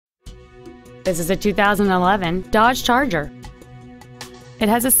This is a 2011 Dodge Charger. It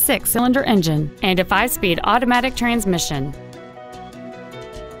has a 6-cylinder engine and a 5-speed automatic transmission.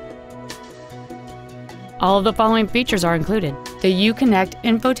 All of the following features are included: the Uconnect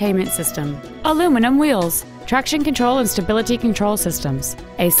infotainment system, aluminum wheels, traction control and stability control systems,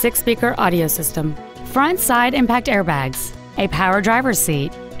 a 6-speaker audio system, front side impact airbags, a power driver's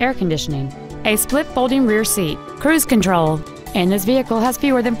seat, air conditioning, a split folding rear seat, cruise control, and this vehicle has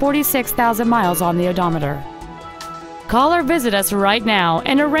fewer than 46,000 miles on the odometer. Call or visit us right now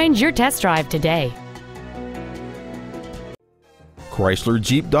and arrange your test drive today. Chrysler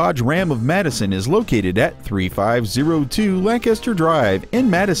Jeep Dodge Ram of Madison is located at 3502 Lancaster Drive in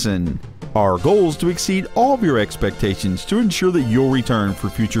Madison. Our goal is to exceed all of your expectations to ensure that you'll return for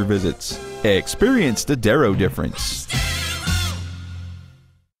future visits. Experience the Darrow difference.